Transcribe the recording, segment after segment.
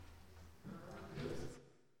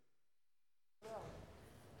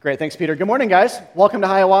Great, thanks, Peter. Good morning, guys. Welcome to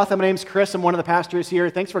Hiawatha. My name's Chris. I'm one of the pastors here.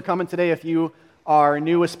 Thanks for coming today. If you are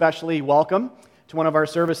new, especially, welcome to one of our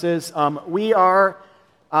services. We are,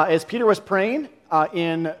 as Peter was praying,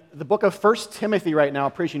 in the book of 1 Timothy right now,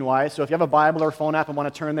 preaching-wise. So if you have a Bible or phone app and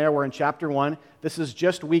want to turn there, we're in chapter 1. This is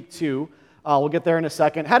just week 2. We'll get there in a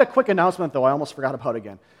second. Had a quick announcement, though. I almost forgot about it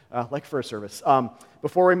again, like first service.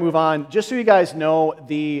 Before we move on, just so you guys know,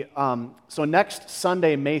 so next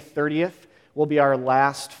Sunday, May 30th, will be our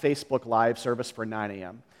last Facebook Live service for 9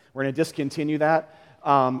 a.m. We're going to discontinue that.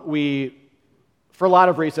 For a lot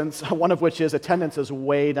of reasons, one of which is attendance is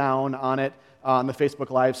way down on it, on the Facebook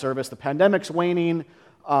Live service. The pandemic's waning,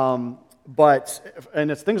 things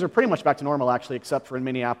are pretty much back to normal, actually, except for in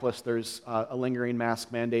Minneapolis, there's a lingering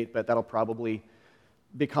mask mandate, but that'll probably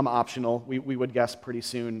become optional, we would guess, pretty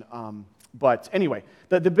soon. But anyway,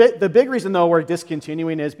 the big reason, though, we're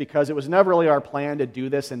discontinuing is because it was never really our plan to do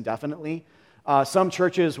this indefinitely. Some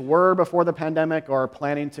churches were before the pandemic or are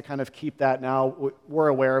planning to kind of keep that now. We're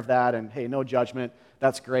aware of that, and hey, no judgment.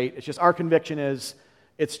 That's great. It's just our conviction is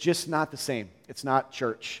it's just not the same. It's not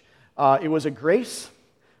church. It was a grace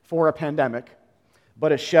for a pandemic,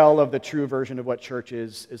 but a shell of the true version of what church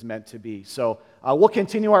is meant to be. So we'll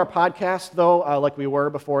continue our podcast, though, like we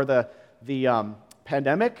were before the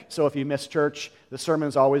pandemic. So if you miss church, the sermon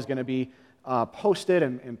is always going to be posted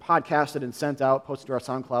and podcasted and sent out, posted to our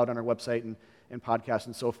SoundCloud on our website and podcast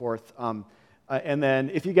and so forth. And then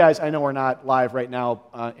if you guys, I know we're not live right now,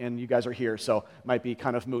 and you guys are here, so it might be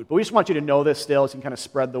kind of moot. But we just want you to know this still, so you can kind of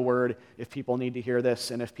spread the word if people need to hear this.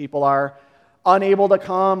 And if people are unable to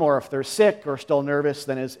come, or if they're sick or still nervous,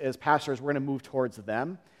 then as pastors, we're going to move towards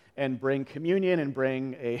them and bring communion and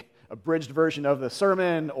bring a abridged version of the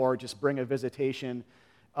sermon, or just bring a visitation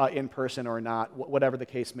in person or not, whatever the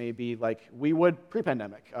case may be, like we would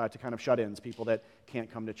pre-pandemic to kind of shut-ins, people that can't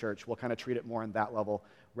come to church. We'll kind of treat it more on that level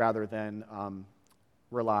rather than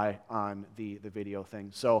rely on the video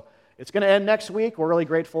thing. So it's going to end next week. We're really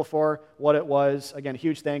grateful for what it was. Again,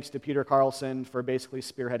 huge thanks to Peter Carlson for basically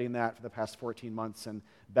spearheading that for the past 14 months, and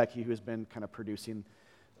Becky, who's been kind of producing.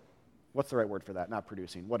 What's the right word for that? Not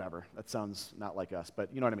producing, whatever. That sounds not like us, but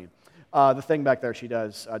you know what I mean. The thing back there she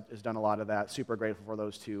does has done a lot of that. Super grateful for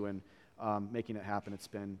those two and making it happen. It's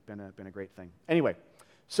been a great thing. Anyway,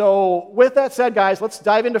 so with that said, guys, let's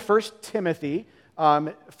dive into 1 Timothy.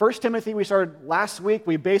 1 Timothy, we started last week.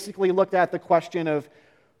 We basically looked at the question of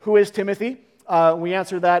who is Timothy. We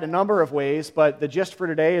answered that a number of ways, but the gist for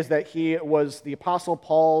today is that he was the Apostle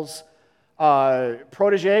Paul's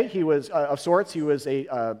protege. He was of sorts. He was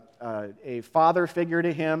a father figure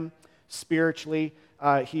to him spiritually.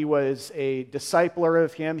 He was a discipler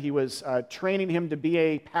of him. He was training him to be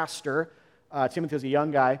a pastor. Timothy was a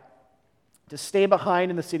young guy, to stay behind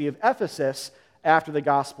in the city of Ephesus after the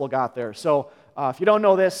gospel got there. So if you don't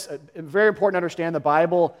know this, very important to understand the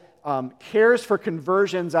Bible cares for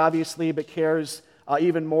conversions, obviously, but cares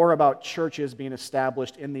even more about churches being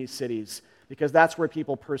established in these cities, because that's where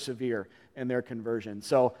people persevere in their conversion.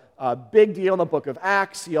 So big deal in the book of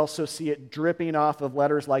Acts. You also see it dripping off of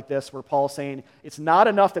letters like this where Paul's saying it's not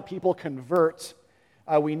enough that people convert.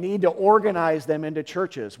 We need to organize them into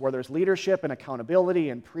churches where there's leadership and accountability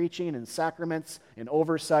and preaching and sacraments and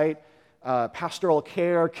oversight, pastoral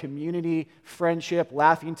care, community, friendship,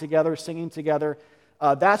 laughing together, singing together.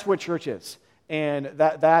 That's what church is. And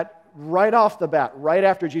that right off the bat, right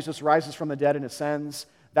after Jesus rises from the dead and ascends,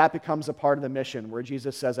 that becomes a part of the mission where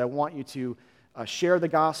Jesus says, I want you to share the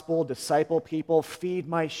gospel, disciple people, feed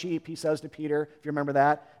my sheep, he says to Peter. If you remember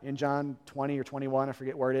that in John 20 or 21, I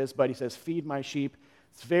forget where it is, but he says, feed my sheep.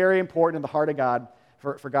 It's very important in the heart of God,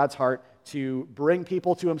 for God's heart, to bring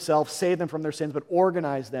people to himself, save them from their sins, but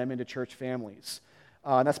organize them into church families.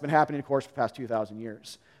 And that's been happening, of course, for the past 2,000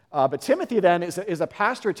 years. But Timothy then is a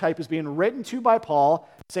pastor type who's being written to by Paul,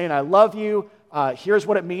 saying, I love you, here's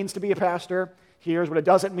what it means to be a pastor. Here's what it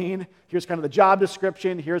doesn't mean. Here's kind of the job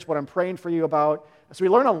description. Here's what I'm praying for you about. So we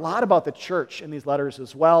learn a lot about the church in these letters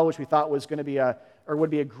as well, which we thought was going to be would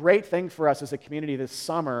be a great thing for us as a community this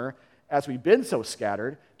summer, as we've been so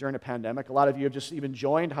scattered during a pandemic. A lot of you have just even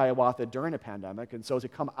joined Hiawatha during a pandemic, and so as we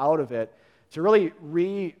come out of it, to really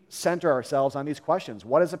re-center ourselves on these questions.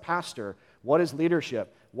 What is a pastor? What is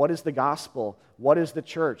leadership? What is the gospel? What is the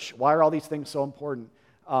church? Why are all these things so important?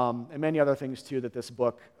 And many other things, too, that this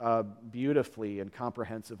book beautifully and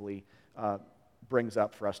comprehensively brings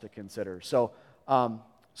up for us to consider. So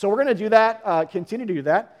we're going to do that, continue to do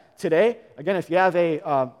that today. Again, if you have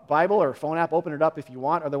a Bible or phone app, open it up if you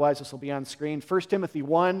want. Otherwise, this will be on screen. 1 Timothy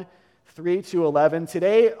 1, 3 to 11.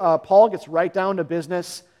 Today, Paul gets right down to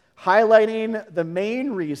business, highlighting the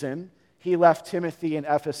main reason he left Timothy in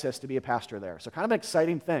Ephesus to be a pastor there. So kind of an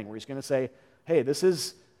exciting thing where he's going to say, hey, this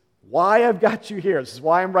is why I've got you here. This is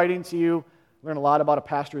why I'm writing to you. Learn a lot about a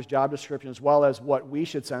pastor's job description as well as what we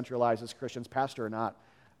should centralize as Christians, pastor or not,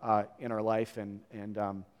 in our life and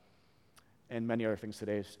many other things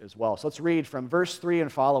today as well. So let's read from verse 3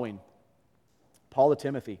 and following. Paul to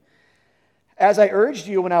Timothy. As I urged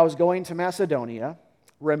you when I was going to Macedonia,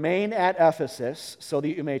 remain at Ephesus so that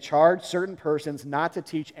you may charge certain persons not to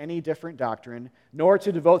teach any different doctrine, nor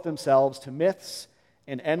to devote themselves to myths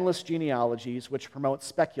and endless genealogies which promote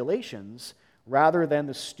speculations rather than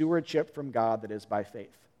the stewardship from God that is by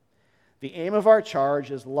faith. The aim of our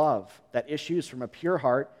charge is love that issues from a pure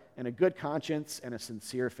heart and a good conscience and a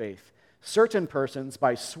sincere faith. Certain persons,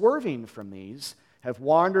 by swerving from these, have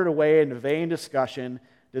wandered away into vain discussion,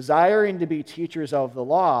 desiring to be teachers of the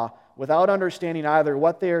law without understanding either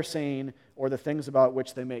what they are saying or the things about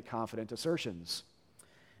which they make confident assertions.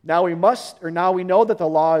 Now we know that the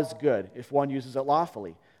law is good if one uses it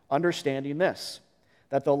lawfully, understanding this,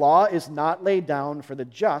 that the law is not laid down for the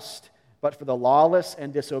just, but for the lawless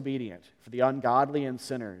and disobedient, for the ungodly and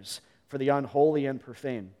sinners, for the unholy and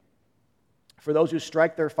profane, for those who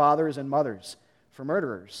strike their fathers and mothers, for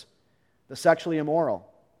murderers, the sexually immoral,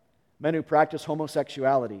 men who practice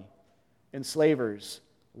homosexuality, enslavers,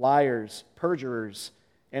 liars, perjurers,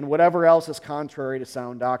 and whatever else is contrary to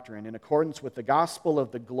sound doctrine, in accordance with the gospel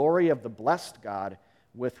of the glory of the blessed God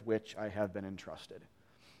with which I have been entrusted.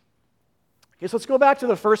 Okay, so let's go back to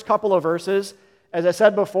the first couple of verses. As I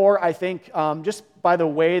said before, I think just by the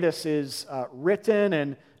way this is written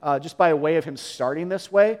and just by a way of him starting this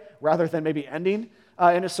way, rather than maybe ending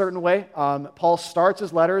in a certain way, Paul starts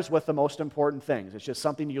his letters with the most important things. It's just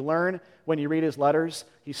something you learn when you read his letters.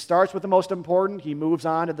 He starts with the most important. He moves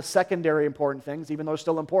on to the secondary important things, even though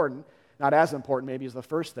still important. Not as important maybe as the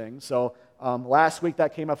first thing. So last week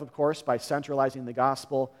that came up, of course, by centralizing the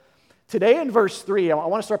gospel. Today in verse 3, I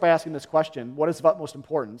want to start by asking this question: what is of utmost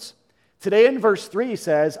importance? Today in verse 3 he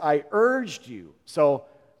says, I urged you. So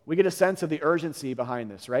we get a sense of the urgency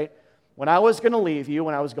behind this, right? When I was going to leave you,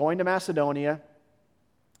 when I was going to Macedonia,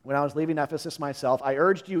 when I was leaving Ephesus myself, I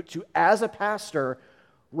urged you to, as a pastor,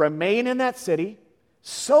 remain in that city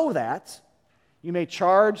so that you may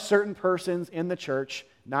charge certain persons in the church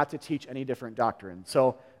not to teach any different doctrine.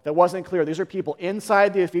 So that wasn't clear. These are people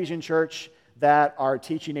inside the Ephesian church that are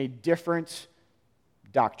teaching a different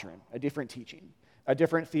doctrine, a different teaching, a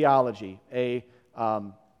different theology, a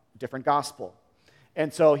different gospel.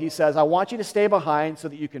 And so he says, I want you to stay behind so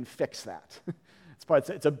that you can fix that.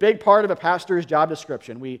 It's a big part of a pastor's job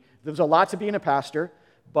description. There's a lot to being a pastor,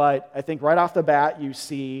 but I think right off the bat you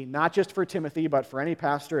see, not just for Timothy, but for any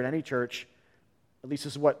pastor in any church, at least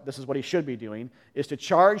this is what he should be doing, is to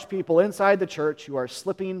charge people inside the church who are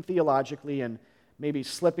slipping theologically and maybe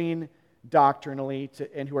slipping doctrinally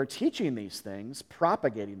and who are teaching these things,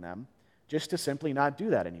 propagating them, just to simply not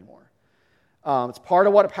do that anymore. It's part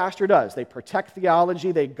of what a pastor does. They protect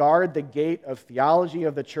theology. They guard the gate of theology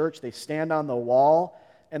of the church. They stand on the wall,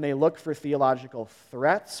 and they look for theological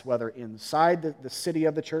threats, whether inside the city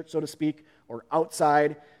of the church, so to speak, or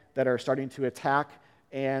outside, that are starting to attack,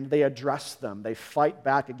 and they address them. They fight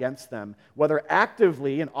back against them, whether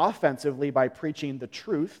actively and offensively by preaching the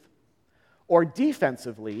truth, or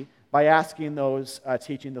defensively by asking those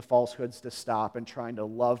teaching the falsehoods to stop and trying to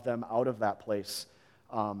love them out of that place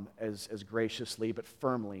as graciously but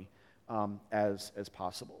firmly as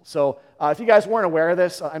possible. So if you guys weren't aware of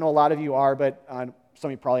this, I know a lot of you are, but some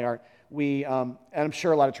of you probably aren't. And I'm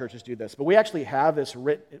sure a lot of churches do this, but we actually have this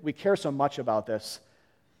written. We care so much about this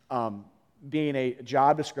being a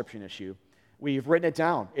job description issue. We've written it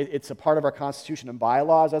down. It's a part of our constitution and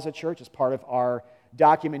bylaws as a church. It's part of our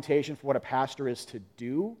documentation for what a pastor is to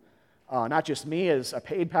do. Not just me as a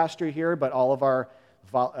paid pastor here, but all of our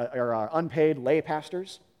unpaid lay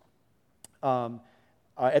pastors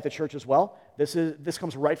at the church as well. This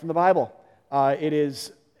comes right from the Bible. It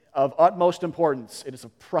is of utmost importance. It is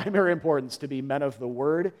of primary importance to be men of the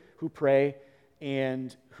word who pray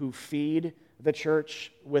and who feed the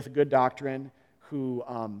church with good doctrine, who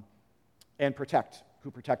protect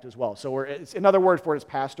as well. So it's another word for it is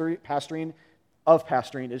pastoring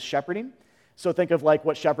is shepherding. So think of like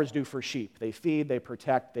what shepherds do for sheep. They feed, they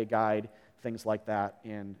protect, they guide, things like that,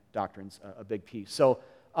 and doctrine's a big piece. So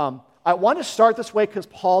I want to start this way because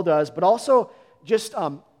Paul does, but also just,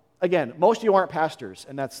 again, most of you aren't pastors,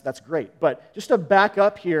 and that's great, but just to back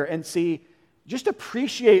up here and see, just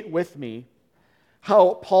appreciate with me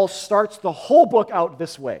how Paul starts the whole book out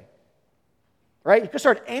this way, right? You could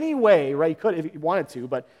start any way, right? You could if you wanted to,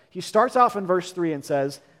 but he starts off in verse 3 and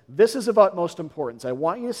says, this is of utmost importance. I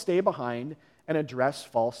want you to stay behind and address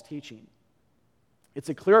false teaching. It's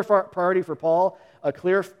a clear priority for Paul, a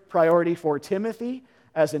clear priority for Timothy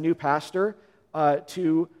as a new pastor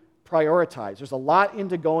to prioritize. There's a lot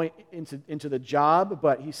into going into the job,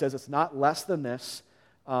 but he says it's not less than this,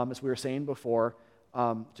 as we were saying before,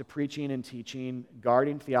 to preaching and teaching,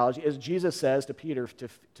 guarding theology, as Jesus says to Peter,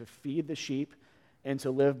 to feed the sheep and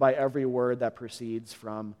to live by every word that proceeds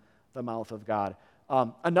from the mouth of God.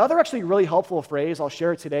 Another actually really helpful phrase I'll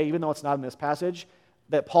share today, even though it's not in this passage,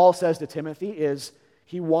 that Paul says to Timothy is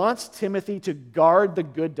he wants Timothy to guard the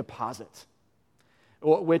good deposit,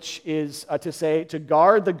 which is to say to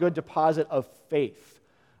guard the good deposit of faith,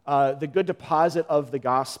 the good deposit of the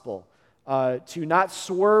gospel, to not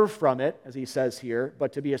swerve from it, as he says here,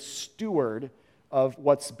 but to be a steward of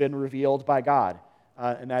what's been revealed by God,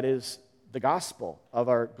 and that is the gospel of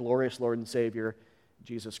our glorious Lord and Savior,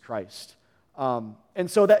 Jesus Christ. And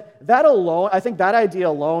so that alone, I think that idea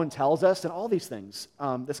alone tells us, and all these things,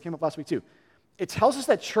 this came up last week too, it tells us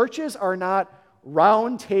that churches are not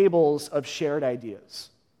round tables of shared ideas.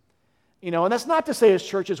 And that's not to say as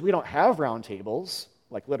churches we don't have round tables,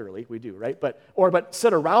 like literally, we do, right? But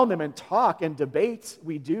sit around them and talk and debate,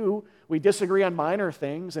 we do. We disagree on minor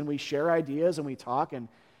things and we share ideas and we talk. And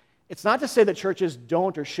it's not to say that churches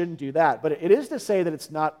don't or shouldn't do that, but it is to say that it's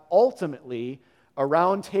not ultimately a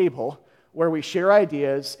round table where we share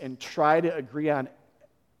ideas and try to agree on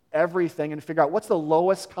everything and figure out what's the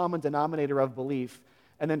lowest common denominator of belief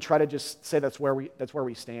and then try to just say that's where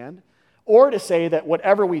we stand. Or to say that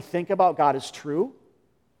whatever we think about God is true.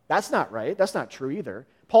 That's not right. That's not true either.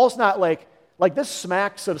 Paul's not like this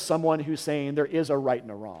smacks of someone who's saying there is a right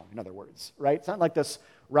and a wrong, in other words, right? It's not like this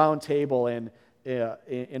round table in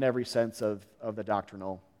every sense of the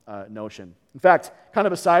doctrinal notion. In fact, kind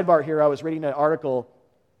of a sidebar here, I was reading an article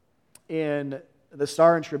in the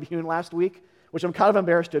Star and Tribune last week, which I'm kind of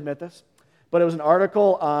embarrassed to admit this, but it was an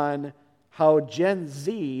article on how Gen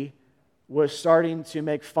Z was starting to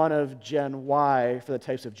make fun of Gen Y for the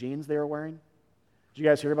types of jeans they were wearing. Did you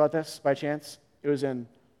guys hear about this by chance? It was in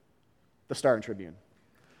the Star and Tribune.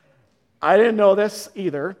 I didn't know this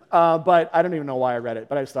either, but I don't even know why I read it,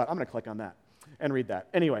 but I just thought, I'm going to click on that and read that.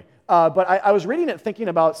 Anyway, but I was reading it thinking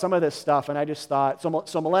about some of this stuff, and I just thought, so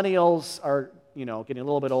millennials are, getting a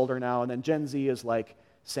little bit older now, and then Gen Z is like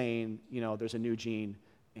saying, there's a new gene,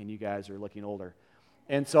 and you guys are looking older.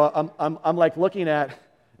 And so I'm like looking at,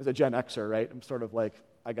 as a Gen Xer, right? I'm sort of like,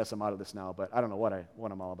 I guess I'm out of this now, but I don't know what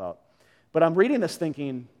I'm all about. But I'm reading this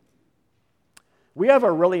thinking, we have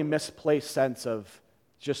a really misplaced sense of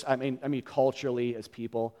just, I mean, culturally as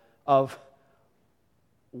people, of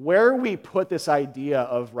where we put this idea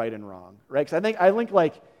of right and wrong, right? Because I think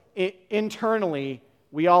like internally,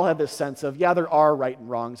 we all have this sense of, yeah, there are right and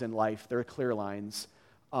wrongs in life. There are clear lines.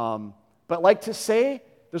 But like to say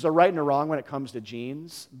there's a right and a wrong when it comes to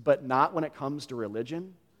genes, but not when it comes to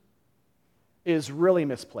religion, is really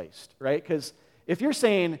misplaced, right? Because if you're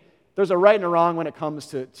saying there's a right and a wrong when it comes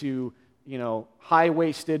to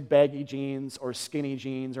high-waisted, baggy jeans or skinny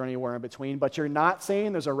jeans or anywhere in between, but you're not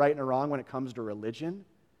saying there's a right and a wrong when it comes to religion,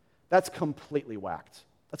 that's completely whacked.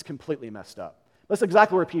 That's completely messed up. That's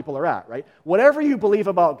exactly where people are at, right? Whatever you believe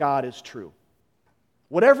about God is true.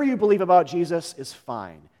 Whatever you believe about Jesus is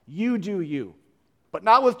fine. You do you, but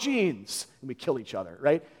not with jeans, and we kill each other,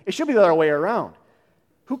 right? It should be the other way around.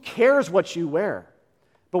 Who cares what you wear?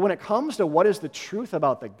 But when it comes to what is the truth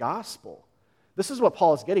about the gospel, this is what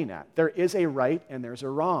Paul is getting at. There is a right and there's a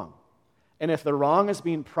wrong. And if the wrong is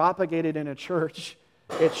being propagated in a church,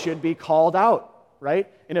 it should be called out, right?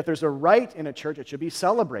 And if there's a right in a church, it should be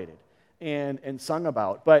celebrated and sung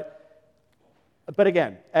about. But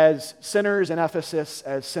again, as sinners in Ephesus,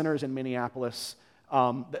 as sinners in Minneapolis,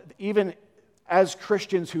 even as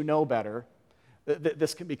Christians who know better,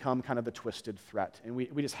 this can become kind of the twisted threat. And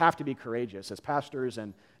we just have to be courageous as pastors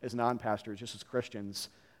and as non-pastors, just as Christians,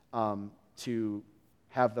 to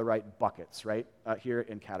have the right buckets, right, here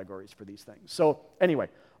in categories for these things. So anyway,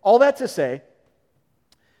 all that to say,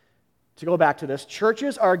 to go back to this,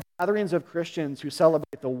 churches are gatherings of Christians who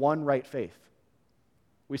celebrate the one right faith.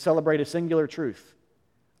 We celebrate a singular truth,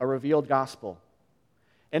 a revealed gospel.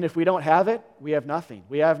 And if we don't have it, we have nothing.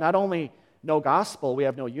 We have not only no gospel, we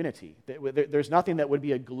have no unity. There's nothing that would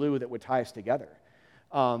be a glue that would tie us together.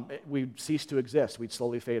 We'd cease to exist. We'd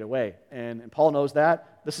slowly fade away. And Paul knows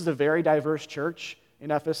that. This is a very diverse church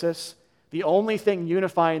in Ephesus. The only thing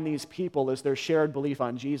unifying these people is their shared belief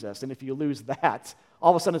on Jesus. And if you lose that,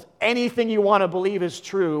 all of a sudden, anything you want to believe is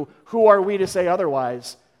true. Who are we to say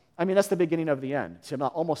otherwise? I mean, that's the beginning of the end to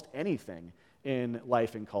almost anything in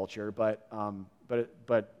life and culture, but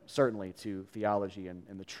certainly to theology and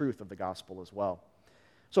the truth of the gospel as well.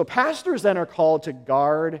 So pastors then are called to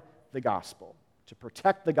guard the gospel, to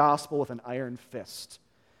protect the gospel with an iron fist,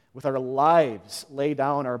 with our lives, lay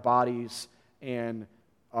down our bodies and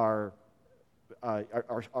our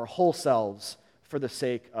whole selves for the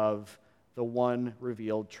sake of the one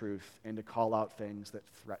revealed truth, and to call out things that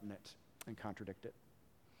threaten it and contradict it.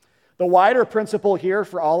 The wider principle here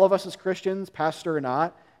for all of us as Christians, pastor or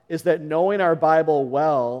not, is that knowing our Bible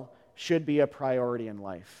well should be a priority in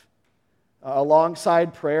life.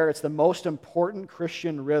 Alongside prayer, it's the most important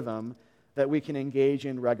Christian rhythm that we can engage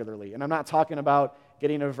in regularly. And I'm not talking about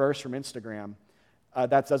getting a verse from Instagram.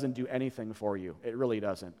 That doesn't do anything for you. It really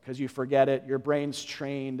doesn't, because you forget it. Your brain's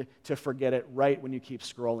trained to forget it right when you keep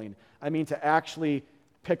scrolling. I mean, to actually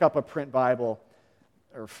pick up a print Bible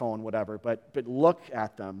or phone, whatever, but look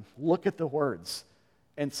at them, look at the words,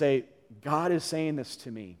 and say, God is saying this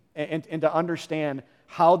to me, and to understand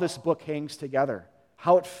how this book hangs together,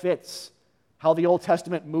 how it fits, how the Old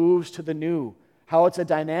Testament moves to the New, how it's a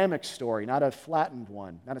dynamic story, not a flattened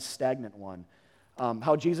one, not a stagnant one,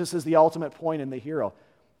 how Jesus is the ultimate point and the hero.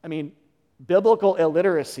 I mean, biblical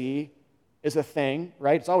illiteracy is a thing,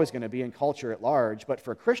 right? It's always going to be in culture at large, but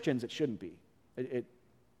for Christians, it shouldn't be.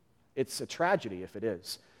 It's a tragedy if it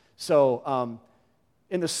is. So,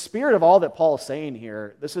 in the spirit of all that Paul is saying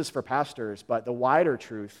here, this is for pastors, but the wider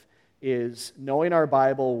truth is knowing our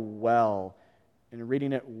Bible well and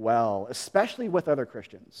reading it well, especially with other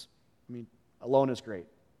Christians. I mean, alone is great.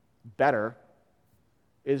 Better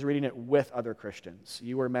is reading it with other Christians.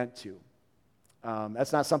 You were meant to.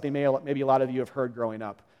 That's not something maybe a lot of you have heard growing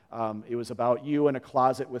up. It was about you in a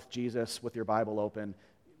closet with Jesus with your Bible open.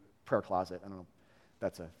 Prayer closet. I don't know if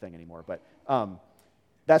that's a thing anymore. But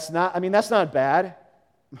that's not bad.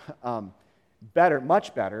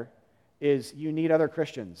 Much better, is you need other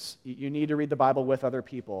Christians. You need to read the Bible with other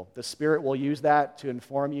people. The Spirit will use that to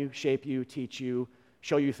inform you, shape you, teach you,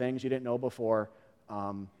 show you things you didn't know before.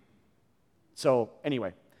 So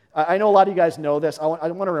anyway, I know a lot of you guys know this. I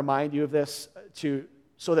want to remind you of this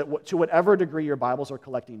so that to whatever degree your Bibles are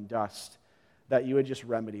collecting dust, that you would just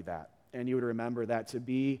remedy that. And you would remember that to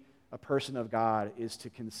be a person of God is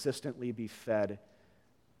to consistently be fed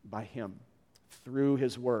by Him through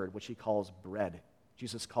His Word, which He calls bread.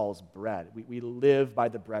 Jesus calls bread. We live by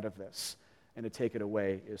the bread of this, and to take it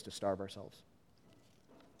away is to starve ourselves.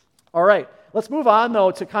 All right, let's move on, though,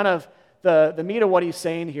 to kind of the meat of what he's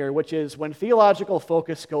saying here, which is when theological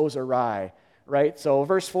focus goes awry, right? So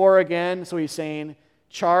verse 4 again, so he's saying,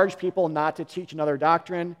 charge people not to teach another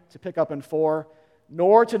doctrine, to pick up in 4,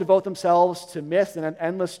 nor to devote themselves to myths and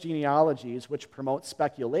endless genealogies which promote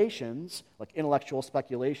speculations, like intellectual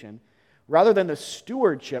speculation, rather than the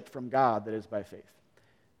stewardship from God that is by faith.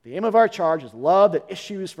 The aim of our charge is love that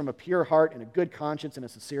issues from a pure heart and a good conscience and a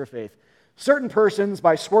sincere faith. Certain persons,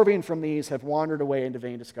 by swerving from these, have wandered away into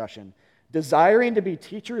vain discussion, desiring to be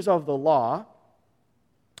teachers of the law,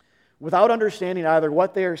 without understanding either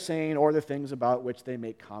what they are saying or the things about which they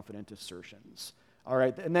make confident assertions. All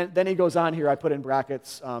right, and then he goes on here, I put in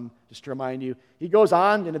brackets, just to remind you, he goes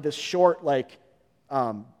on into this short, what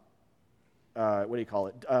do you call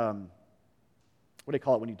it? What do they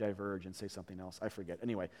call it when you diverge and say something else? I forget.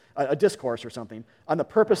 Anyway, a discourse or something on the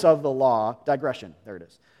purpose of the law, digression, there it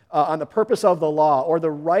is, on the purpose of the law or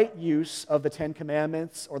the right use of the Ten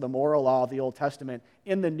Commandments or the moral law of the Old Testament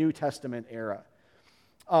in the New Testament era,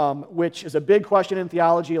 which is a big question in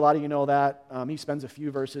theology. A lot of you know that. He spends a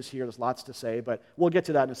few verses here. There's lots to say, but we'll get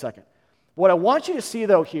to that in a second. What I want you to see,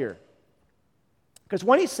 though, here, because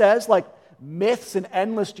when he says, like, myths and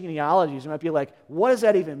endless genealogies, you might be like, what does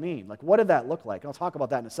that even mean? Like, what did that look like? I'll talk about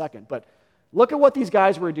that in a second. But look at what these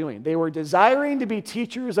guys were doing. They were desiring to be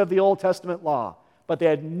teachers of the Old Testament law, but they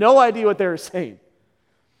had no idea what they were saying.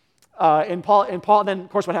 And Paul, then, of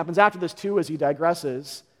course, what happens after this, too, is he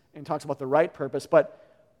digresses and talks about the right purpose.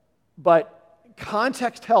 But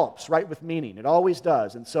context helps, right, with meaning. It always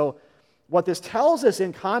does. And so what this tells us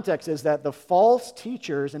in context is that the false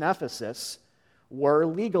teachers in Ephesus were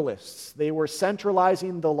legalists. They were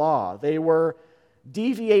centralizing the law. They were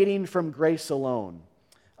deviating from grace alone.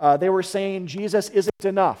 They were saying Jesus isn't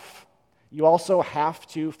enough. You also have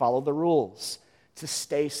to follow the rules to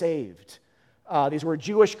stay saved. These were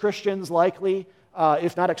Jewish Christians, likely,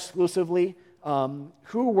 if not exclusively,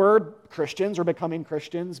 who were Christians or becoming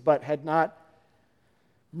Christians, but had not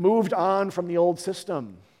moved on from the old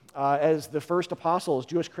system as the first apostles,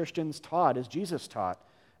 Jewish Christians, taught, as Jesus taught,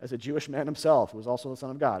 as a Jewish man himself, who was also the Son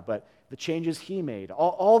of God, but the changes he made.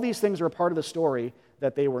 All these things are a part of the story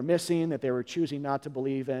that they were missing, that they were choosing not to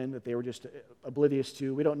believe in, that they were just oblivious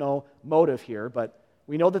to. We don't know motive here, but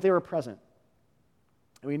we know that they were present.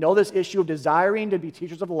 And we know this issue of desiring to be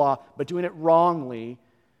teachers of the law, but doing it wrongly,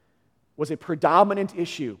 was a predominant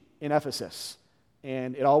issue in Ephesus,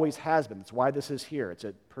 and it always has been. That's why this is here. It's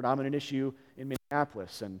a predominant issue in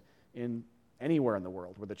Minneapolis and in anywhere in the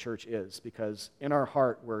world where the church is, because in our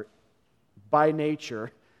heart we're by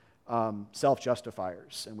nature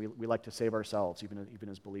self-justifiers, and we like to save ourselves even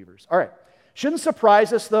as believers. All right. Shouldn't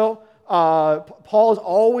surprise us, though. Paul is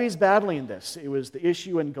always battling this. It was the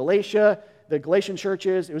issue in Galatia, the Galatian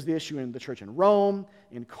churches. It was the issue in the church in Rome,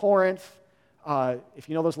 in Corinth. If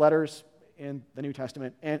you know those letters in the New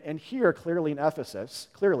Testament, and here clearly in Ephesus,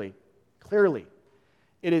 clearly,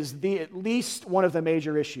 it is at least one of the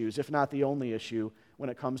major issues, if not the only issue, when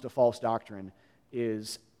it comes to false doctrine,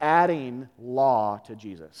 is adding law to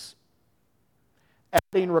Jesus,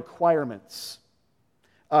 adding requirements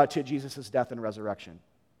to Jesus' death and resurrection.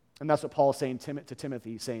 And that's what Paul is saying to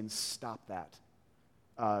Timothy, saying, stop that,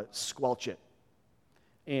 squelch it,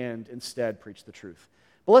 and instead preach the truth.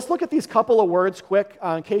 But let's look at these couple of words quick,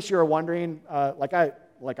 in case you're wondering, like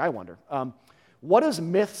I wonder. What does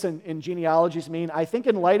myths and genealogies mean? I think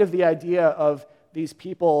in light of the idea of these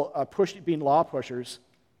people being law pushers,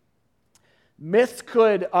 myths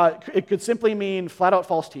could simply mean flat-out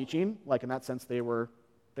false teaching, like in that sense they were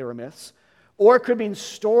myths, or it could mean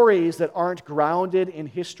stories that aren't grounded in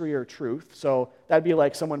history or truth. So that'd be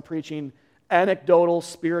like someone preaching anecdotal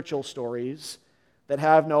spiritual stories that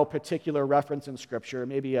have no particular reference in Scripture,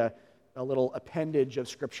 maybe a little appendage of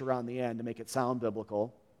Scripture on the end to make it sound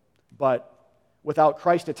biblical. But without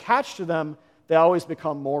Christ attached to them, they always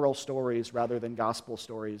become moral stories rather than gospel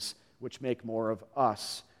stories, which make more of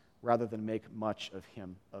us rather than make much of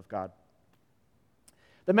Him, of God.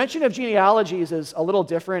 The mention of genealogies is a little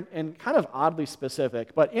different and kind of oddly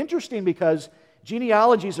specific, but interesting because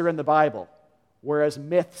genealogies are in the Bible, whereas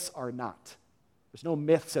myths are not. There's no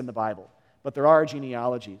myths in the Bible, but there are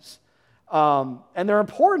genealogies. And they're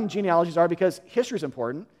important, genealogies are, because history is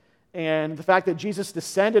important, and the fact that Jesus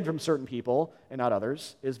descended from certain people and not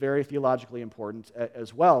others is very theologically important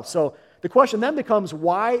as well. So the question then becomes,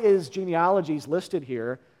 why is genealogies listed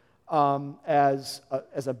here as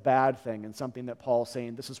a bad thing and something that Paul's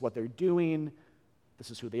saying, this is what they're doing, this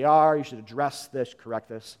is who they are, you should address this, correct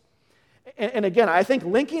this. And again, I think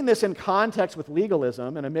linking this in context with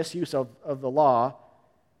legalism and a misuse of the law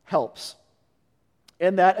helps.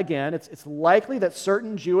 In that, again, it's likely that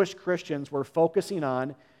certain Jewish Christians were focusing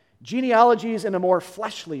on genealogies in a more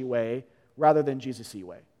fleshly way rather than Jesus-y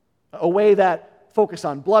way. A way that focused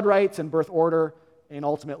on blood rights and birth order and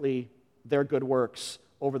ultimately their good works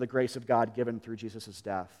over the grace of God given through Jesus'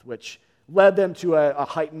 death, which led them to a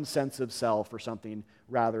heightened sense of self or something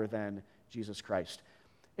rather than Jesus Christ.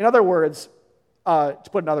 In other words, to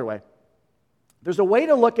put it another way, there's a way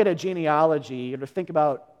to look at a genealogy or to think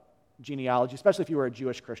about genealogy, especially if you were a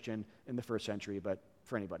Jewish Christian in the first century, but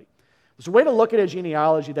for anybody. There's a way to look at a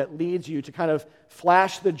genealogy that leads you to kind of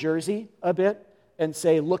flash the jersey a bit and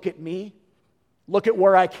say, look at me, look at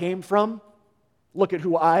where I came from, look at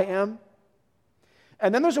who I am.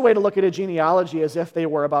 And then there's a way to look at a genealogy as if they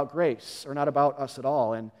were about grace or not about us at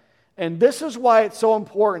all. And this is why it's so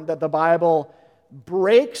important that the Bible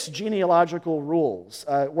breaks genealogical rules,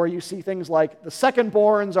 where you see things like the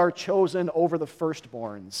secondborns are chosen over the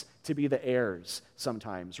firstborns to be the heirs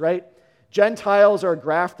sometimes, right? Gentiles are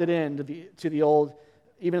grafted into the old,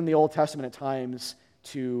 even in the Old Testament at times,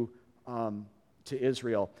 to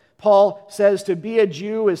Israel. Paul says to be a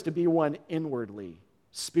Jew is to be one inwardly,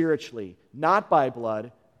 spiritually, not by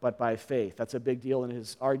blood, but by faith. That's a big deal in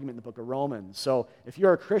his argument in the book of Romans. So if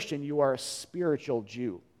you're a Christian, you are a spiritual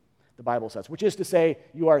Jew, the Bible says, which is to say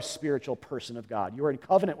you are a spiritual person of God. You are in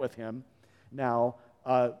covenant with Him now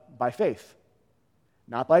by faith.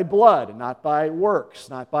 Not by blood, not by works,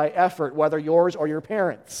 not by effort, whether yours or your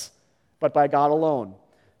parents, but by God alone,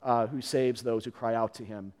 who saves those who cry out to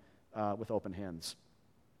Him with open hands.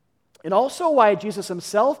 And also why Jesus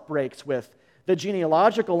Himself breaks with the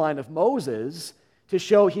genealogical line of Moses to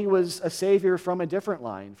show He was a Savior from a different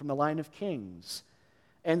line, from the line of kings,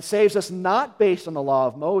 and saves us not based on the law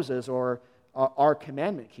of Moses or our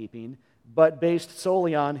commandment keeping, but based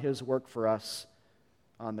solely on His work for us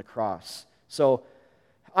on the cross. So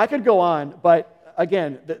I could go on, but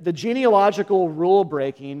again, the genealogical rule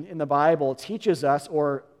breaking in the Bible teaches us,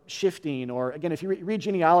 or shifting, or again, if you read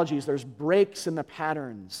genealogies, there's breaks in the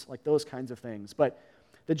patterns, like those kinds of things. But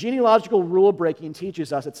the genealogical rule breaking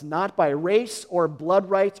teaches us it's not by race or blood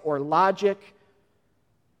rights or logic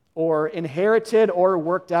or inherited or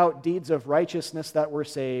worked out deeds of righteousness that we're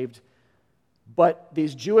saved, but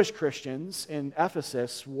these Jewish Christians in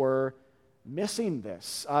Ephesus were missing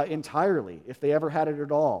this entirely, if they ever had it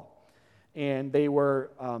at all. And they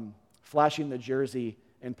were flashing the jersey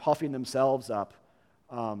and puffing themselves up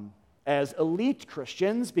as elite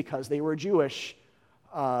Christians because they were Jewish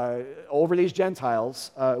over these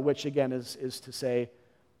Gentiles, which again is to say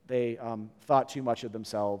they thought too much of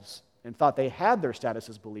themselves and thought they had their status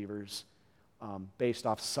as believers based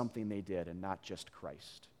off something they did and not just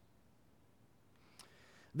Christ.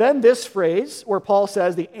 Then this phrase where Paul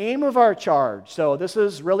says, the aim of our charge. So this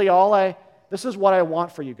is really this is what I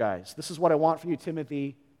want for you guys. This is what I want for you,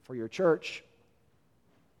 Timothy, for your church.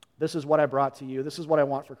 This is what I brought to you. This is what I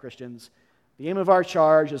want for Christians. The aim of our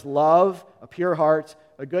charge is love, a pure heart,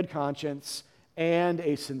 a good conscience, and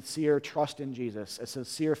a sincere trust in Jesus, a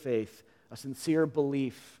sincere faith, a sincere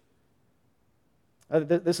belief.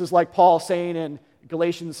 This is like Paul saying in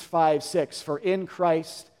Galatians 5:6, for in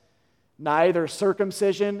Christ neither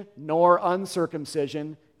circumcision nor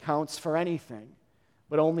uncircumcision counts for anything,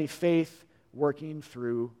 but only faith working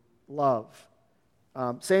through love.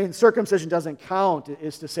 Saying circumcision doesn't count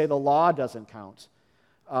is to say the law doesn't count.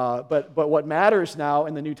 But what matters now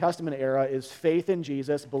in the New Testament era is faith in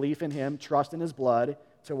Jesus, belief in Him, trust in His blood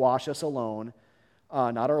to wash us alone,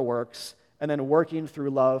 not our works, and then working through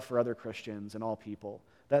love for other Christians and all people.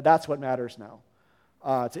 That's what matters now.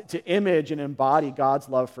 To image and embody God's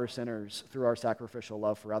love for sinners through our sacrificial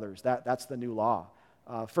love for others. That's the new law.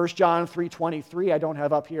 1 John 3:23, I don't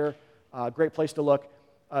have up here. Great place to look.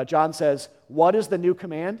 John says, what is the new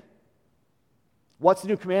command? What's the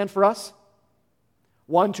new command for us?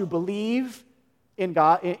 One, to believe in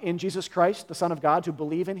God, in Jesus Christ, the Son of God, to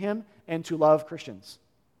believe in Him, and to love Christians.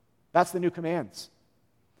 That's the new commands.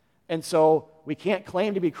 And so we can't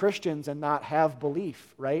claim to be Christians and not have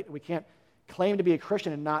belief, right? We can't claim to be a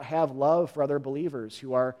Christian and not have love for other believers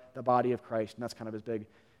who are the body of Christ. And that's kind of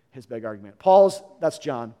his big argument. That's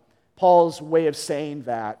John. Paul's way of saying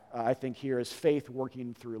that, I think here, is faith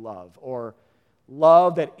working through love, or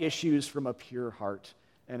love that issues from a pure heart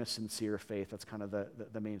and a sincere faith. That's kind of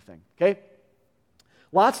the main thing, okay?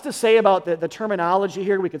 Lots to say about the terminology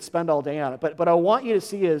here. We could spend all day on it. But I want you to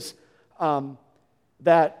see is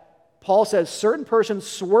that Paul says certain persons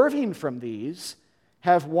swerving from these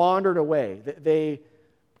have wandered away.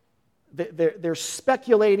 They're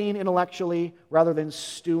speculating intellectually rather than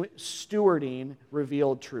stewarding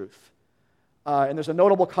revealed truth. And there's a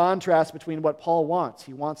notable contrast between what Paul wants.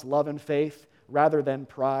 He wants love and faith rather than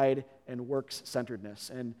pride and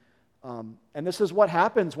works-centeredness. And this is what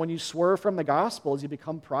happens when you swerve from the gospel, is you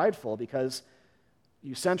become prideful because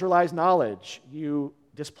you centralize knowledge, you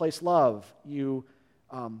displace love, you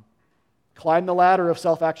climb the ladder of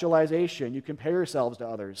self-actualization, you compare yourselves to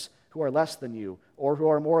others who are less than you or who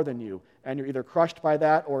are more than you, and you're either crushed by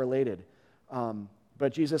that or elated.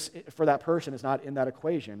 But Jesus, for that person, is not in that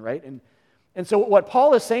equation, right? And so what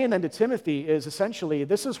Paul is saying then to Timothy is essentially,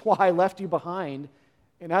 this is why I left you behind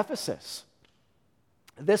in Ephesus.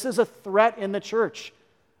 This is a threat in the church,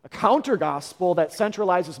 a counter-gospel that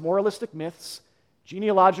centralizes moralistic myths,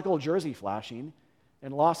 genealogical jersey flashing,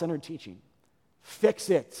 and law-centered teaching. Fix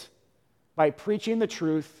it by preaching the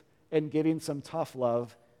truth and giving some tough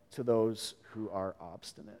love to those who are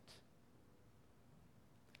obstinate.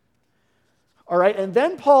 All right, and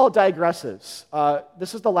then Paul digresses.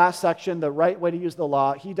 This is the last section, the right way to use the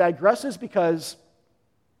law. He digresses because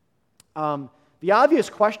the obvious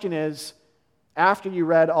question is, after you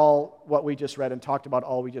read all what we just read and talked about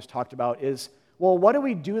all we just talked about, is, well, what do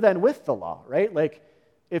we do then with the law, right? Like,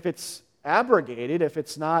 if it's abrogated, if it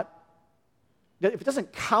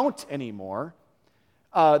doesn't count anymore,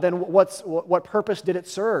 then what purpose did it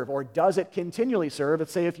serve, or does it continually serve?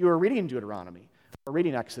 Let's say if you were reading Deuteronomy or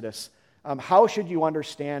reading Exodus, how should you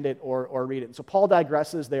understand it or read it? And so Paul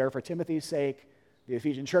digresses there for Timothy's sake, the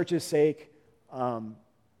Ephesian church's sake,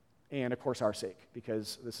 and of course our sake,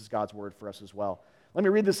 because this is God's word for us as well. Let me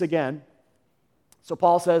read this again. So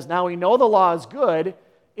Paul says, now we know the law is good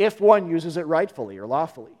if one uses it rightfully or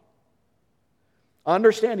lawfully.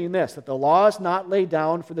 Understanding this, that the law is not laid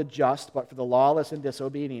down for the just, but for the lawless and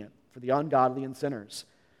disobedient, for the ungodly and sinners,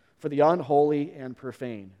 for the unholy and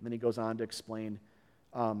profane. And then he goes on to explain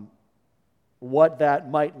what that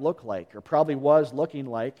might look like, or probably was looking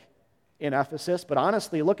like in Ephesus. But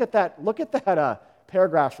honestly, look at that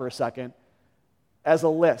paragraph for a second as a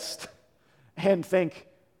list and think,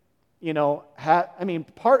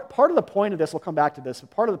 part of the point of this, we'll come back to this,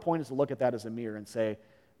 but part of the point is to look at that as a mirror and say,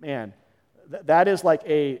 man, that is like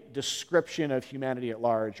a description of humanity at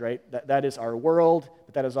large, right? That is our world,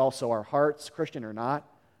 but that is also our hearts, Christian or not.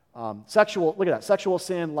 Look at that, sexual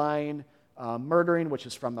sin, lying, murdering, which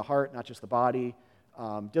is from the heart, not just the body,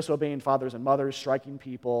 disobeying fathers and mothers, striking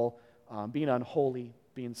people, being unholy,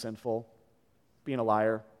 being sinful, being a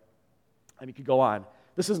liar. You could go on.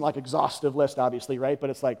 This isn't like an exhaustive list, obviously, right? But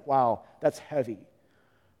it's like, wow, that's heavy.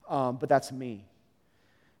 But that's me.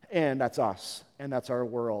 And that's us. And that's our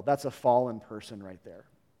world. That's a fallen person right there.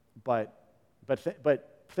 But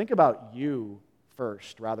think about you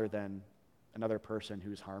first rather than another person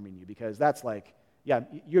who's harming you, because that's like, yeah,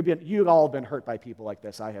 you've all been hurt by people like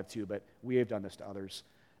this. I have too, but we have done this to others.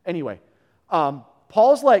 Anyway,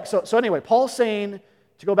 Paul's saying,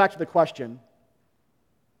 to go back to the question,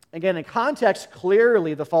 again, in context,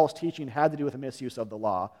 clearly the false teaching had to do with a misuse of the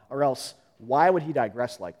law, or else why would he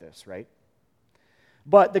digress like this, right?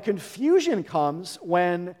 But the confusion comes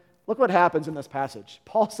when, look what happens in this passage.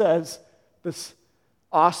 Paul says this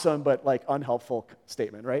awesome but like unhelpful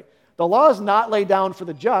statement, right? The law is not laid down for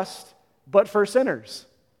the just, but for sinners.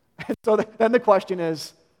 And so then the question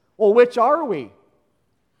is, well, which are we?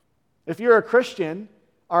 If you're a Christian,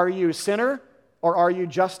 are you a sinner or are you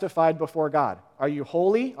justified before God? Are you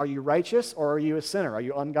holy? Are you righteous? Or are you a sinner? Are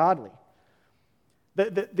you ungodly?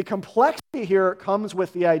 The complexity here comes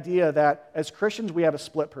with the idea that as Christians we have a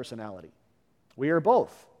split personality. We are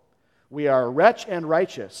both. We are wretch and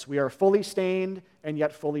righteous. We are fully stained and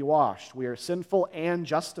yet fully washed. We are sinful and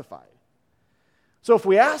justified. So if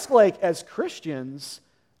we ask, like, as Christians,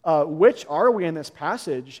 which are we in this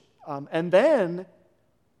passage, and then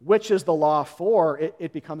which is the law for,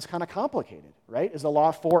 it becomes kind of complicated, right? Is the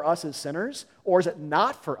law for us as sinners, or is it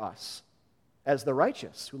not for us as the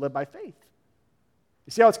righteous who live by faith?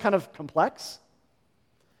 You see how it's kind of complex?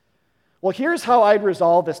 Well, here's how I'd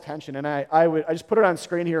resolve this tension, and I just put it on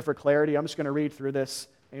screen here for clarity. I'm just going to read through this,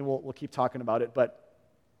 and we'll keep talking about it. But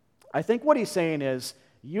I think what he's saying is,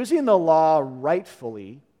 using the law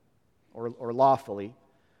rightfully, or lawfully,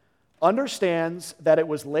 understands that it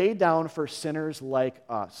was laid down for sinners like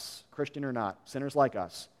us, Christian or not, sinners like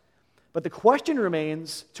us. But the question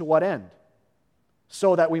remains, to what end?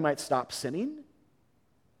 So that we might stop sinning?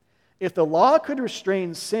 If the law could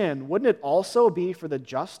restrain sin, wouldn't it also be for the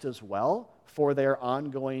just as well, for their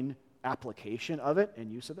ongoing application of it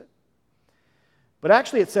and use of it? But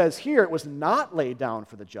actually it says here, it was not laid down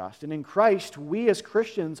for the just. And in Christ, we as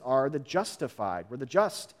Christians are the justified. We're the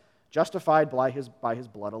just, justified by his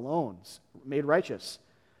blood alone, made righteous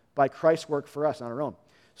by Christ's work for us on our own.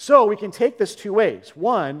 So we can take this two ways.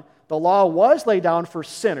 One, the law was laid down for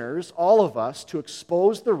sinners, all of us, to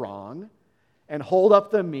expose the wrong and hold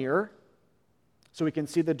up the mirror so we can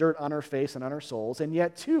see the dirt on our face and on our souls. And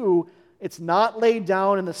yet, two, it's not laid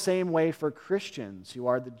down in the same way for Christians who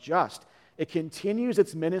are the just. It continues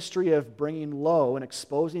its ministry of bringing low and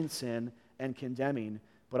exposing sin and condemning,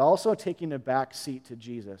 but also taking a back seat to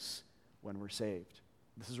Jesus when we're saved.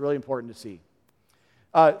 This is really important to see.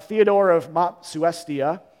 Theodore of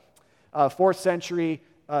Mopsuestia, 4th century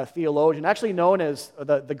theologian, actually known as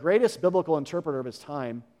the greatest biblical interpreter of his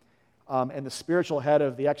time, and the spiritual head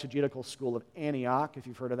of the exegetical school of Antioch, if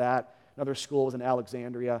you've heard of that. Another school was in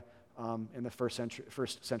Alexandria in the first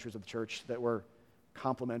centuries of the church that were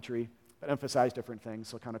complementary, that emphasized different things,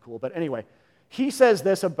 so kind of cool. But anyway, he says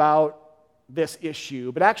this about this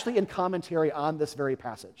issue, but actually in commentary on this very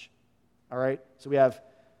passage. All right? So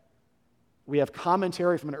we have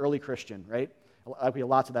commentary from an early Christian, right? We have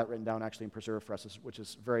lots of that written down actually and preserved for us, which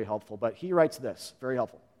is very helpful. But he writes this, very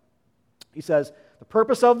helpful. He says, the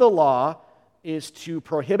purpose of the law is to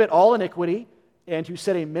prohibit all iniquity and to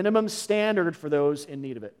set a minimum standard for those in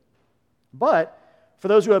need of it. But for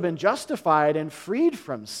those who have been justified and freed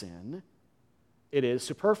from sin, it is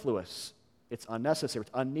superfluous. It's unnecessary.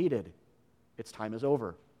 It's unneeded. Its time is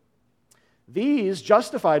over. These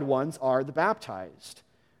justified ones are the baptized,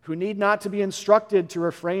 who need not to be instructed to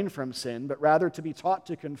refrain from sin, but rather to be taught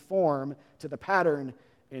to conform to the pattern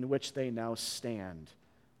in which they now stand.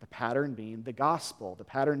 The pattern being the gospel. The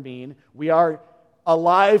pattern being we are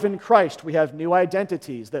alive in Christ. We have new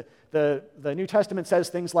identities. The New Testament says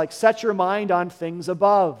things like, set your mind on things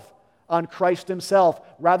above, on Christ himself,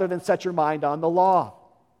 rather than set your mind on the law.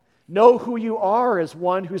 Know who you are as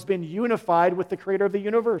one who's been unified with the creator of the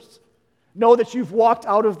universe. Know that you've walked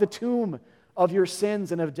out of the tomb of your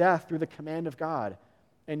sins and of death through the command of God,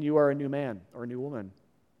 and you are a new man or a new woman.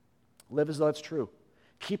 Live as though it's true.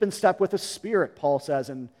 Keep in step with the Spirit, Paul says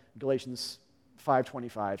in Galatians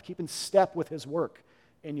 5:25. Keep in step with his work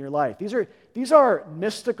in your life. These are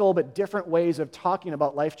mystical but different ways of talking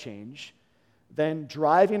about life change than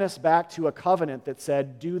driving us back to a covenant that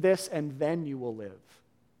said, do this and then you will live.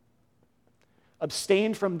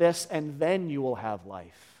 Abstain from this and then you will have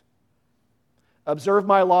life. Observe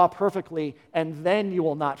my law perfectly and then you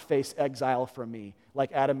will not face exile from me,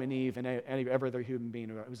 like Adam and Eve and any other human being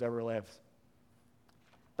who's ever lived.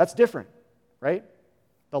 That's different, right?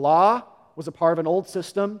 The law was a part of an old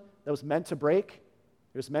system that was meant to break.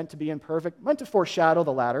 It was meant to be imperfect, meant to foreshadow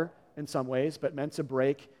the latter in some ways, but meant to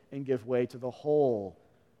break and give way to the whole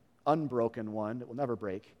unbroken one that will never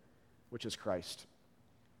break, which is Christ.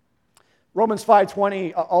 Romans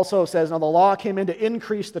 5:20 also says, now the law came in to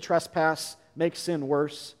increase the trespass, make sin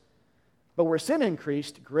worse. But where sin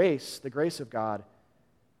increased, grace, the grace of God,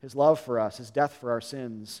 his love for us, his death for our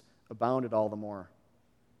sins, abounded all the more.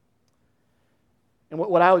 And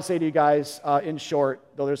what I would say to you guys, in short,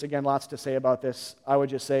 though there's again lots to say about this, I would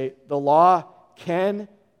just say the law can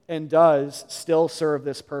and does still serve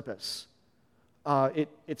this purpose.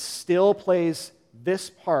 It still plays this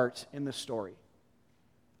part in the story.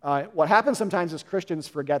 What happens sometimes is Christians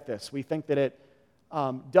forget this. We think that it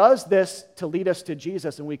does this to lead us to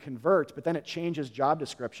Jesus and we convert, but then it changes job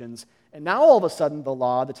descriptions. And now all of a sudden the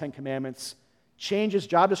law, the Ten Commandments, changes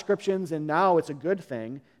job descriptions, and now it's a good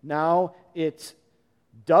thing. Now it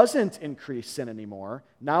doesn't increase sin anymore.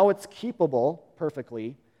 Now it's keepable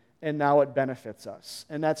perfectly, and now it benefits us.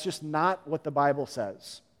 And that's just not what the Bible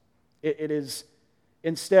says. It is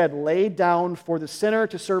instead laid down for the sinner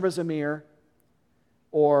to serve as a mirror,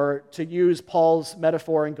 or to use Paul's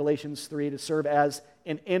metaphor in Galatians 3, to serve as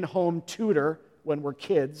an in-home tutor when we're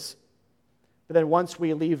kids. But then once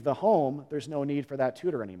we leave the home, there's no need for that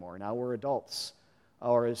tutor anymore. Now we're adults.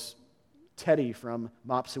 Or as Teddy from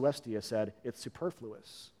Mopsuestia said, it's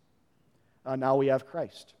superfluous. Now we have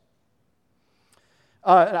Christ.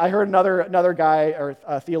 I heard another guy, or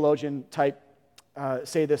a theologian type,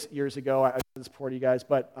 say this years ago. I said this before to you guys,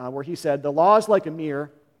 but where he said, the law is like a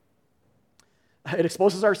mirror. It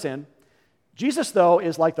exposes our sin. Jesus, though,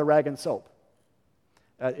 is like the rag and soap.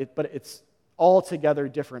 But it's altogether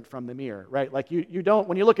different from the mirror, right? Like you don't,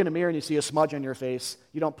 when you look in a mirror and you see a smudge on your face,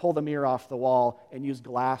 you don't pull the mirror off the wall and use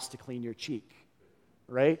glass to clean your cheek,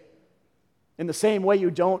 right? In the same way,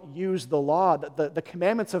 you don't use the law. The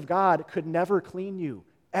commandments of God could never clean you,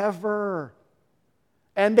 ever.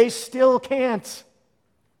 And they still can't.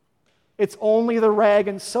 It's only the rag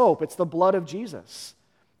and soap. It's the blood of Jesus.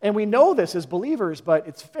 And we know this as believers, but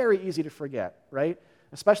it's very easy to forget, right?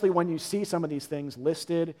 Especially when you see some of these things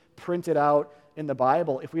listed, printed out in the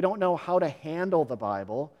Bible. If we don't know how to handle the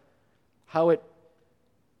Bible, how it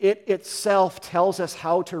itself tells us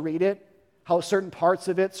how to read it, how certain parts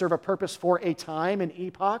of it serve a purpose for a time, an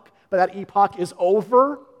epoch, but that epoch is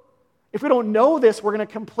over. If we don't know this, we're going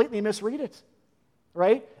to completely misread it,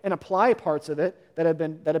 right? And apply parts of it that have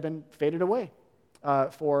been faded away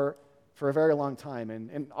for a very long time.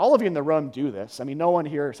 And all of you in the room do this. I mean, no one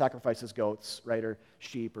here sacrifices goats, right, or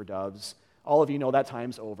sheep or doves. All of you know that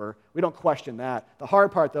time's over. We don't question that. The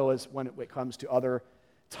hard part, though, is when it comes to other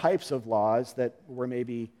types of laws that were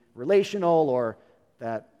maybe relational or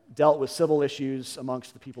that dealt with civil issues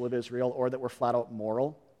amongst the people of Israel, or that were flat out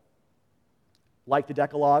moral, like the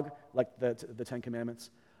Decalogue, like the Ten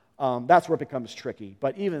Commandments. That's where it becomes tricky.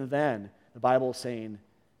 But even then, the Bible is saying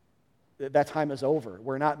that time is over.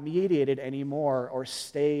 We're not mediated anymore or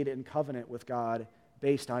stayed in covenant with God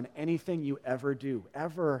based on anything you ever do,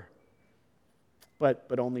 ever,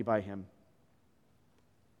 but only by Him.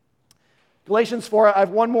 Galatians 4, I have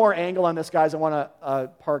one more angle on this, guys. I want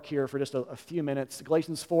to park here for just a few minutes.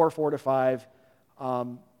 Galatians 4:4-5.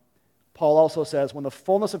 Paul also says, when the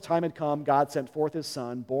fullness of time had come, God sent forth His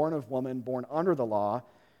Son, born of woman, born under the law,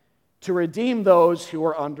 to redeem those who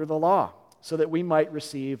were under the law, so that we might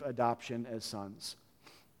receive adoption as sons.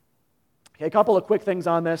 Okay, a couple of quick things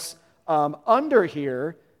on this. Under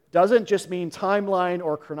here doesn't just mean timeline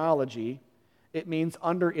or chronology. It means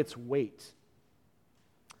under its weight.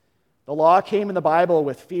 The law came in the Bible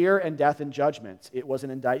with fear and death and judgment. It was an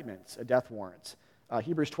indictment, a death warrant.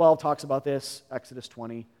 Hebrews 12 talks about this, Exodus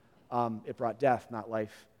 20. It brought death, not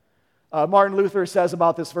life. Martin Luther says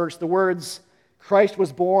about this verse, the words, Christ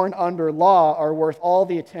was born under law are worth all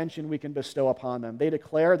the attention we can bestow upon them. They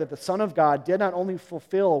declare that the Son of God did not only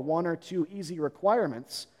fulfill one or two easy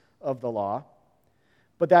requirements of the law,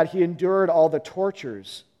 but that He endured all the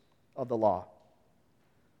tortures of the law.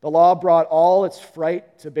 The law brought all its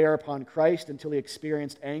fright to bear upon Christ until He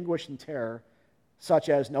experienced anguish and terror such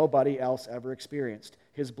as nobody else ever experienced.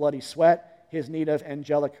 His bloody sweat, His need of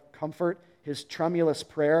angelic comfort, His tremulous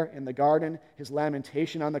prayer in the garden, His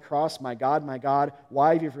lamentation on the cross, my God,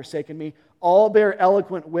 why have you forsaken me? All bear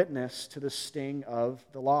eloquent witness to the sting of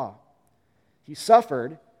the law. He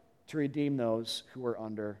suffered to redeem those who were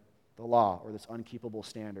under the law, or this unkeepable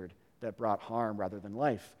standard that brought harm rather than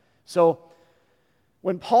life. So,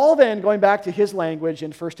 when Paul then, going back to his language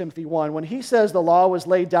in 1 Timothy 1, when he says the law was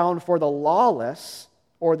laid down for the lawless,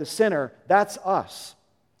 or the sinner, that's us.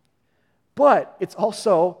 But it's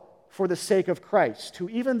also for the sake of Christ, who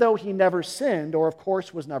even though He never sinned, or of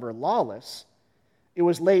course was never lawless, it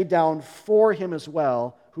was laid down for Him as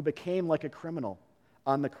well, who became like a criminal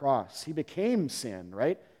on the cross. He became sin,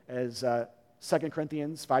 right? As 2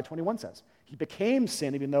 Corinthians 5:21 says. He became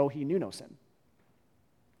sin even though he knew no sin.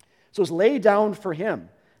 So it was laid down for him,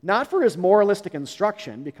 not for his moralistic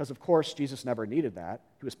instruction, because of course Jesus never needed that.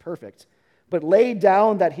 He was perfect. But laid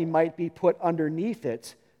down that he might be put underneath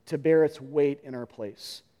it to bear its weight in our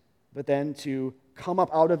place. But then to come up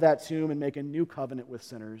out of that tomb and make a new covenant with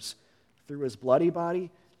sinners through his bloody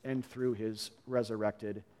body and through his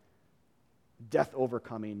resurrected,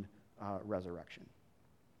 death-overcoming resurrection.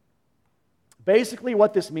 Basically,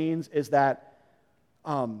 what this means is that,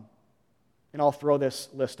 and I'll throw this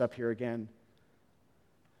list up here again,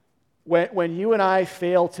 when you and I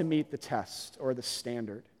fail to meet the test or the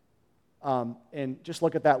standard, and just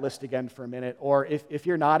look at that list again for a minute, or if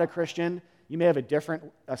you're not a Christian, you may have a different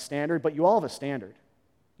standard, but you all have a standard.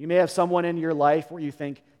 You may have someone in your life where you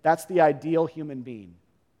think, that's the ideal human being.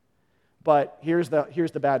 But here's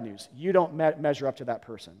the bad news. You don't measure up to that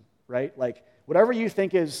person, right? Like, whatever you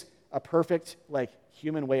think is a perfect,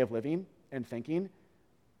 human way of living and thinking,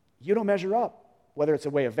 you don't measure up, whether it's a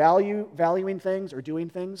way of valuing things or doing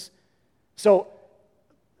things. So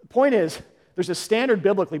the point is, there's a standard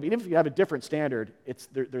biblically, but even if you have a different standard,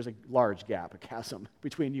 there's a large gap, a chasm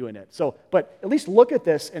between you and it. But at least look at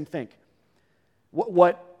this and think.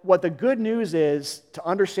 What the good news is to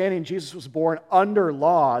understanding Jesus was born under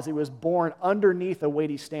laws, he was born underneath a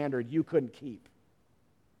weighty standard you couldn't keep.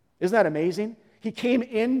 Isn't that amazing? He came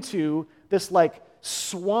into this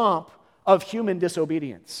swamp of human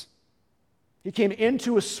disobedience. He came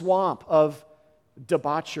into a swamp of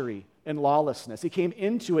debauchery and lawlessness. He came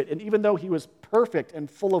into it, and even though he was perfect and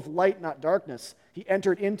full of light, not darkness, he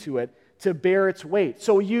entered into it to bear its weight.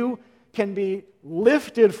 So you can be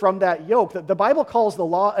lifted from that yoke. The Bible calls the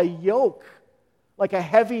law a yoke, like a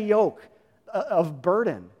heavy yoke of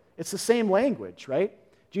burden. It's the same language, right?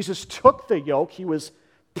 Jesus took the yoke. He was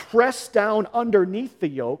pressed down underneath the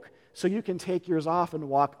yoke so you can take yours off and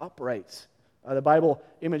walk upright. The Bible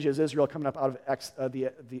images Israel coming up out of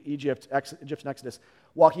the Egyptian Exodus,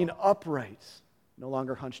 walking upright, no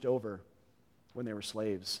longer hunched over when they were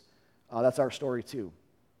slaves. That's our story too.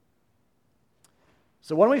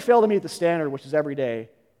 So when we fail to meet the standard, which is every day,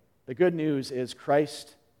 the good news is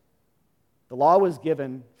Christ, the law was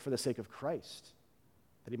given for the sake of Christ,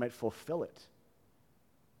 that he might fulfill it.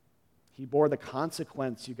 He bore the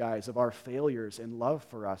consequence, you guys, of our failures in love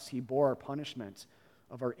for us. He bore our punishment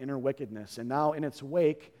of our inner wickedness. And now in its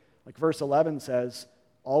wake, like verse 11 says,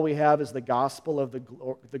 all we have is the gospel of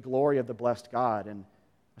the glory of the blessed God. And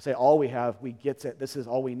I say all we have, we get it. This is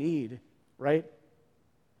all we need, right?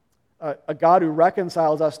 A God who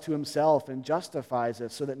reconciles us to himself and justifies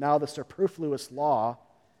us so that now the superfluous law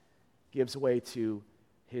gives way to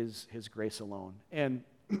his grace alone. And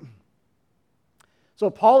so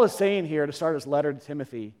what Paul is saying here to start his letter to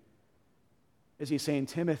Timothy is he's saying,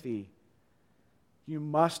 Timothy, you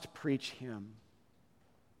must preach him.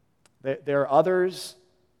 There are others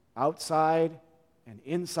outside and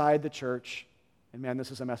inside the church, and man, this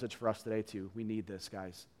is a message for us today too. We need this,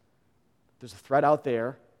 guys. There's a threat out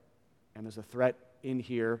there, and there's a threat in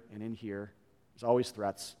here and in here. There's always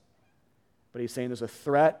threats. But he's saying there's a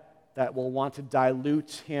threat that will want to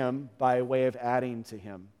dilute him by way of adding to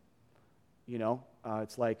him. You know,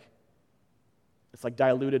 it's like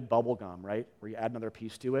diluted bubble gum, right? Where you add another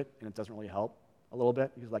piece to it, and it doesn't really help a little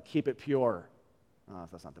bit. Because keep it pure.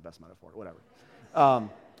 That's not the best metaphor. Whatever. I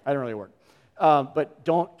didn't really work. But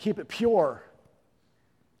don't keep it pure.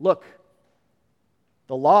 Look,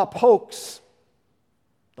 the law pokes.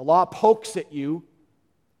 The law pokes at you,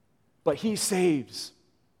 but he saves.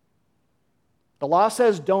 The law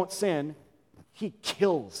says don't sin. He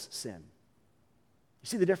kills sin. You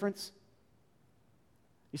see the difference?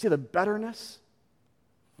 You see the betterness?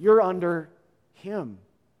 You're under him.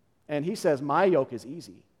 And he says, my yoke is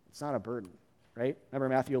easy. It's not a burden, right? Remember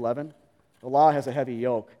Matthew 11? The law has a heavy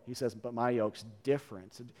yoke. He says, but my yoke's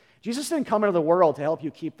different. Jesus didn't come into the world to help you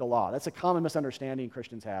keep the law. That's a common misunderstanding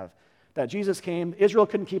Christians have. That Jesus came, Israel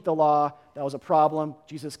couldn't keep the law. That was a problem.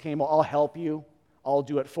 Jesus came, well, I'll help you. I'll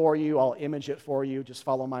do it for you. I'll image it for you. Just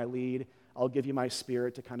follow my lead. I'll give you my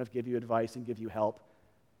spirit to kind of give you advice and give you help.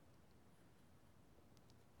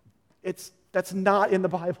 That's not in the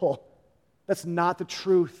Bible. That's not the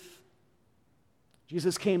truth.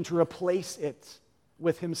 Jesus came to replace it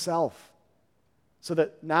with himself. So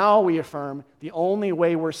that now we affirm the only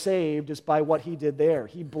way we're saved is by what he did there.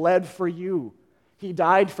 He bled for you. He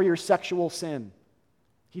died for your sexual sin.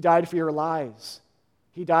 He died for your lies.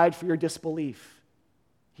 He died for your disbelief.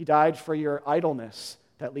 He died for your idleness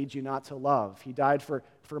that leads you not to love. He died for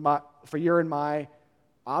your and my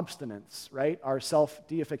obstinance, right? Our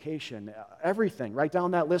self-deification, everything, right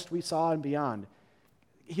down that list we saw and beyond.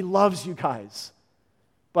 He loves you guys.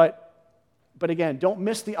 But again, don't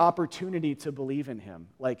miss the opportunity to believe in him.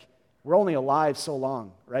 Like, we're only alive so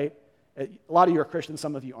long, right? A lot of you are Christians,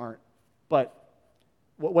 some of you aren't. But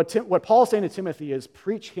what Paul's saying to Timothy is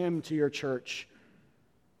preach him to your church.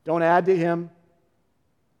 Don't add to him.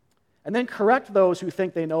 And then correct those who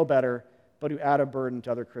think they know better, but who add a burden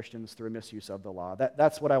to other Christians through a misuse of the law.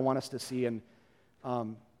 That's what I want us to see. And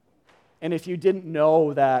if you didn't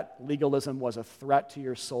know that legalism was a threat to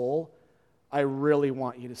your soul, I really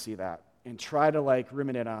want you to see that and try to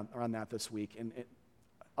ruminate on that this week and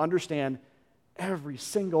understand every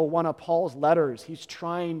single one of Paul's letters. He's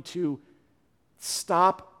trying to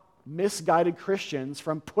stop misguided Christians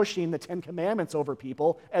from pushing the Ten Commandments over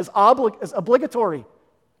people as obligatory.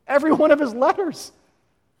 Every one of his letters.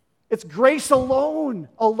 It's grace alone.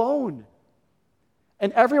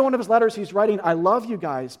 And every one of his letters he's writing, I love you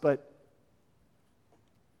guys, but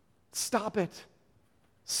stop it.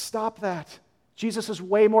 Stop that. Jesus is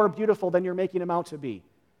way more beautiful than you're making him out to be.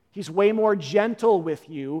 He's way more gentle with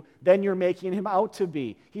you than you're making him out to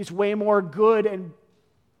be. He's way more good and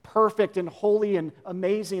perfect and holy and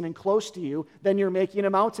amazing and close to you than you're making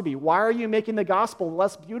him out to be. Why are you making the gospel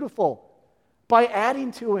less beautiful? By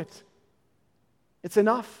adding to it. It's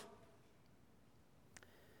enough.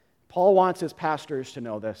 Paul wants his pastors to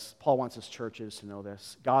know this. Paul wants his churches to know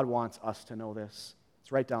this. God wants us to know this.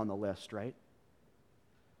 It's right down the list, right?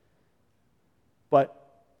 But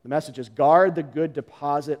the message is guard the good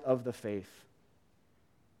deposit of the faith.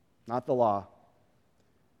 Not the law.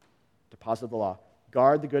 Deposit of the law.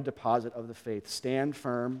 Guard the good deposit of the faith. Stand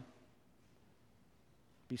firm.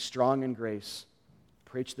 Be strong in grace.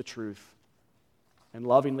 Preach the truth. And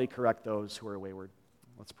lovingly correct those who are wayward.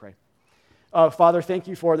 Let's pray. Father, thank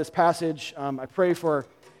you for this passage. I pray for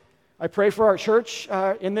our church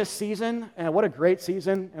in this season. And what a great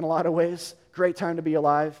season in a lot of ways. Great time to be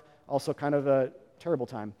alive. Also kind of a terrible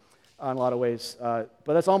time in a lot of ways. But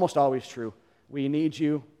that's almost always true. We need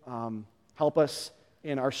you. Help us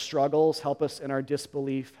in our struggles. Help us in our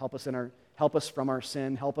disbelief. Help us from our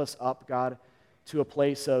sin. Help us up, God, to a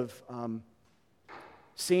place of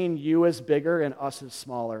seeing you as bigger and us as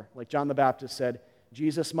smaller. Like John the Baptist said,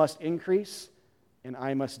 Jesus must increase and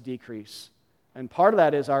I must decrease. And part of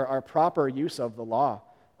that is our proper use of the law,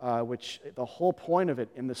 which the whole point of it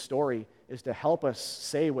in the story is to help us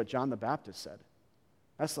say what John the Baptist said.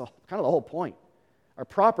 That's kind of the whole point. Our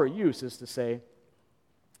proper use is to say,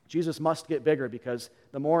 Jesus must get bigger because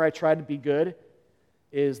the more I try to be good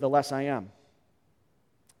is the less I am.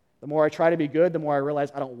 The more I try to be good, the more I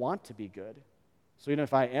realize I don't want to be good. So even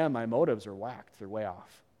if I am, my motives are whacked. They're way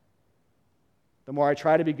off. The more I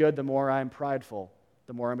try to be good, the more I'm prideful.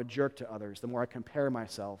 The more I'm a jerk to others. The more I compare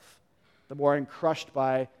myself. The more I'm crushed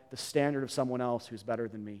by the standard of someone else who's better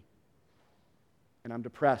than me. And I'm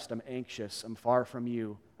depressed. I'm anxious. I'm far from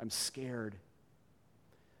you. I'm scared.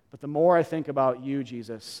 But the more I think about you,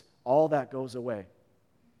 Jesus, all that goes away.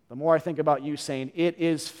 The more I think about you saying, it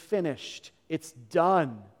is finished. It's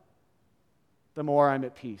done. The more I'm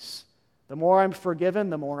at peace. The more I'm forgiven,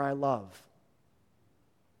 the more I love.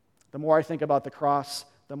 The more I think about the cross,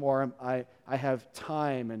 the more I have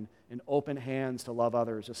time and open hands to love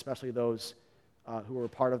others, especially those who are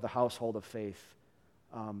part of the household of faith.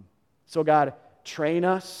 So God, train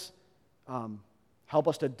us. Help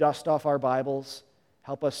us to dust off our Bibles.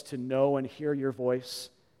 Help us to know and hear your voice,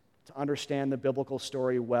 to understand the biblical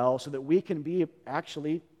story well, so that we can be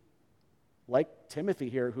actually like Timothy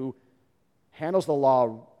here, who handles the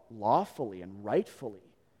law lawfully and rightfully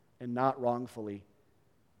and not wrongfully,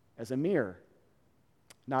 as a mirror,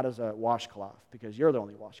 not as a washcloth, because you're the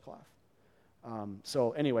only washcloth.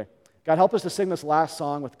 So anyway, God, help us to sing this last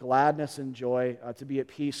song with gladness and joy, to be at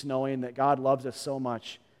peace knowing that God loves us so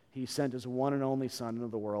much, he sent his one and only Son into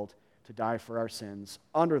the world to die for our sins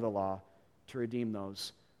under the law, to redeem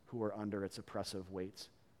those who are under its oppressive weight.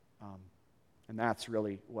 And that's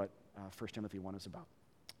really what 1 Timothy 1 is about.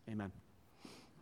 Amen.